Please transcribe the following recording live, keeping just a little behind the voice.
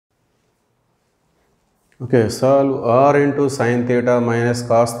Okay, solve r into sin theta minus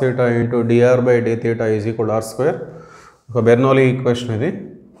cos theta into dr by d theta is equal to r square. Okay, Bernoulli equation idi.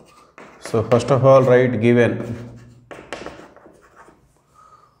 So first of all write given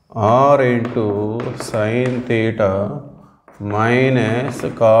r into sin theta minus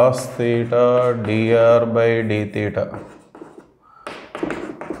cos theta dr by d theta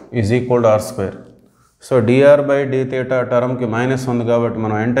is equal to r square. So dr by d theta term ki minus undi kabatti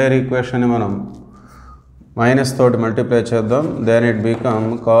మనం entire equation ni మనం minus తోటి multiply చేద్దాం, then it become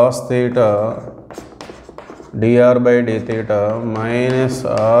cos theta dr by d theta minus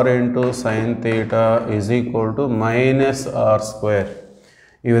r into sin theta is equal to minus r square.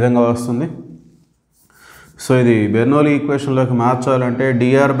 ఈ విధంగా వస్తుంది. So ఇది Bernoulli ఈక్వేషన్లోకి మార్చాలంటే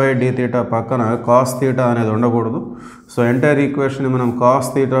dr by d theta పక్కన cos theta అనేది ఉండకూడదు. సో ఎంటైర్ ఈక్వేషన్ మనం cos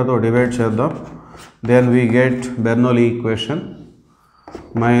theta తో డివైడ్ చేద్దాం, then we get Bernoulli equation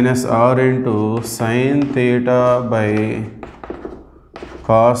minus r into sin theta by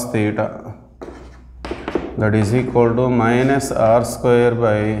cos theta that is equal to minus r square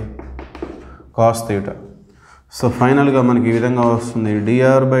by cos theta. So final ga manaki ee vidhanga vastundi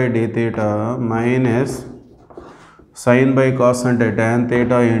dr by d theta minus sin by cos ante tan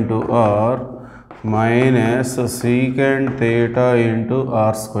theta into r minus secant theta into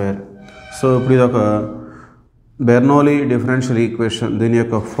r square. So ippudu idoka Bernoulli differential equation. దీని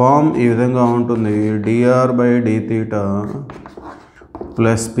యొక్క form ఈ విధంగా ఉంటుంది dr by d theta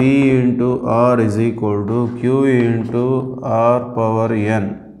plus p into r is equal to q into r power n.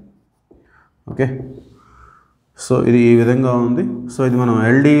 Okay, so ఇది ఈ విధంగా ఉంది. So ఇది మనం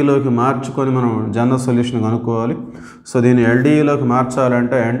ఎల్డిఈలోకి మార్చుకొని మనం జనరల్ సొల్యూషన్ కనుక్కోవాలి. సో దీన్ని ఎల్డిఈలోకి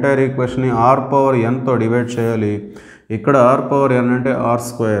మార్చాలంటే ఎంటైర్ ఈక్వేషన్ని ఆర్ పవర్ ఎన్తో డివైడ్ చేయాలి. ఇక్కడ ఆర్ పవర్ ఎన్ అంటే are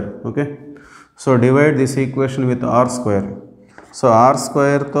square. Okay, so divide this equation with are square. So are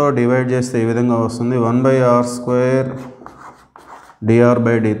స్క్వేర్తో divide చేస్తే ఈ విధంగా వస్తుంది 1 by r square dr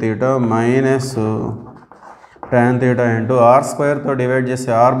by d theta minus tan theta into r స్క్వేర్తో divide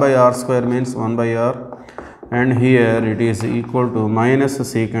చేస్తే r by r square means 1 by r and here it is equal to minus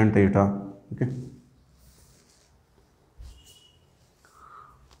secant theta. Okay,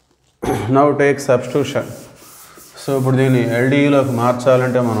 now take substitution. So ఇప్పుడు దీన్ని ఎల్డిఈలోకి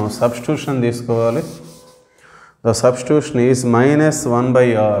మార్చాలంటే మనం substitution తీసుకోవాలి. The substitution is minus 1 by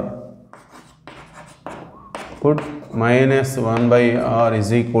r. Put minus 1 by r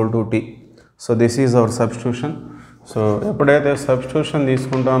is equal to t. So this is our substitution. So ఎప్పుడైతే substitution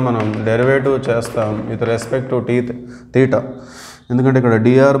తీసుకుంటాం మనం derivative చేస్తాం with respect to theta, ఎందుకంటే ఇక్కడ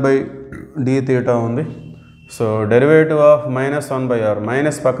dr by d theta ఉంది. So derivative of minus 1 by r,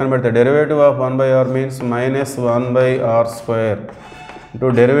 minus పక్కన పెడితే derivative of 1 by r means minus 1 by r square into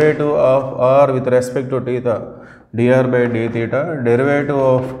derivative of r with respect to theta dr by d theta, derivative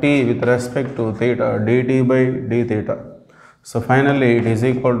of t with respect to theta dt by d theta. So finally it is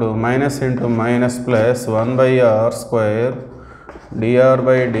equal to minus into minus plus 1 by r square dr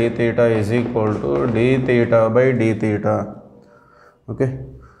by d theta is equal to d theta by d theta. Okay,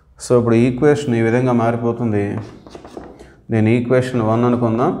 so ఇప్పుడు equation ఈ విధంగా మారిపోతుంది. నేను equation 1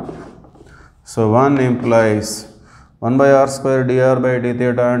 అనుకుందాం. So 1 implies 1 by r square dr by d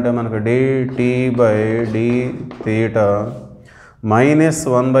theta అంటే మనకు dt by d theta minus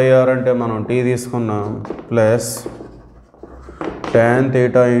 1 by r అంటే మనం t తీసుకున్నాం plus tan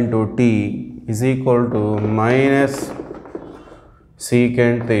theta into t is equal to minus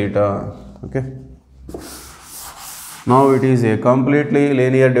secant theta. Okay, now it is a completely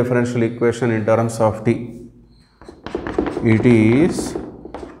linear differential equation in terms of t. It is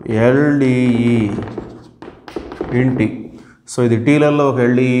LDE in t. So ఇది టీలలో ఒక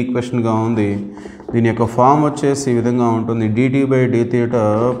LDE ఈక్వేషన్గా ఉంది. దీని యొక్క form వచ్చేసి ఈ విధంగా ఉంటుంది dt by d theta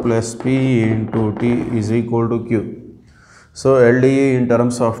plus p into t is equal to q. So LDE in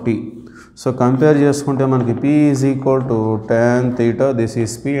terms of t. So compare చేసుకుంటే మనకి p is equal to tan theta, this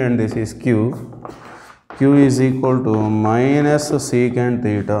is p and this is q. Q is equal to minus secant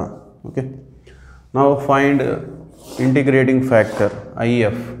theta. Okay, now find integrating factor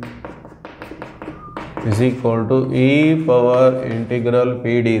IF is equal to e power integral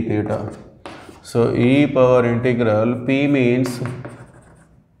p d theta. So e power integral p means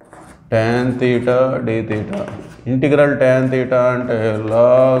tan theta d theta, integral tan theta అంటే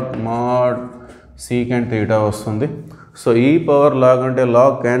log mod secant theta వస్తుంది. So ఈ power log అంటే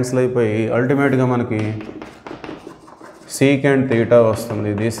log cancel అయిపోయి అల్టిమేట్గా మనకి secant theta వస్తుంది.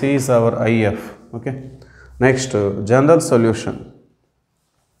 This is our if. Okay, next general solution.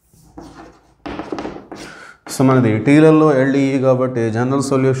 So మనది టీలలో ఎల్డిఈ కాబట్టి general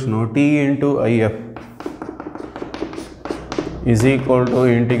solution tea into if is equal to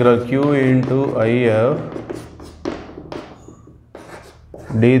integral q into if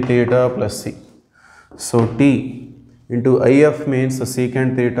d theta plus c. So t into if means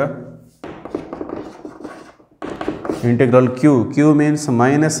secant theta, integral q means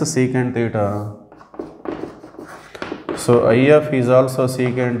minus secant theta. So if is also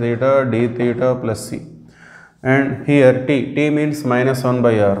secant theta d theta plus c, and here t means minus 1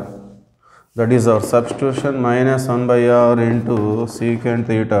 by r, that is our substitution, minus 1 by r into secant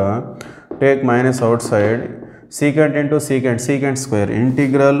theta, take minus outside, secant into secant square,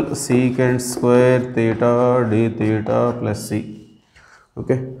 integral secant square theta d theta plus c.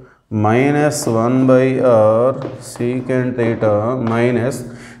 Okay, minus 1 by r secant theta minus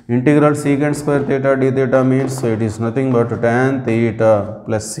integral secant square theta d theta means it is nothing but tan theta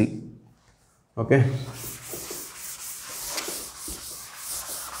plus c. Okay.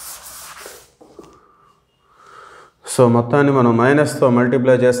 So మొత్తాన్ని మనం మైనస్తో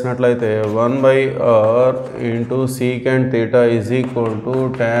multiply చేసినట్లయితే 1 by r into secant theta is equal to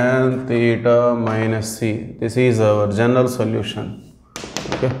tan theta minus c. This is our general solution.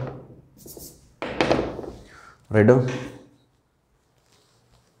 Okay. Right down.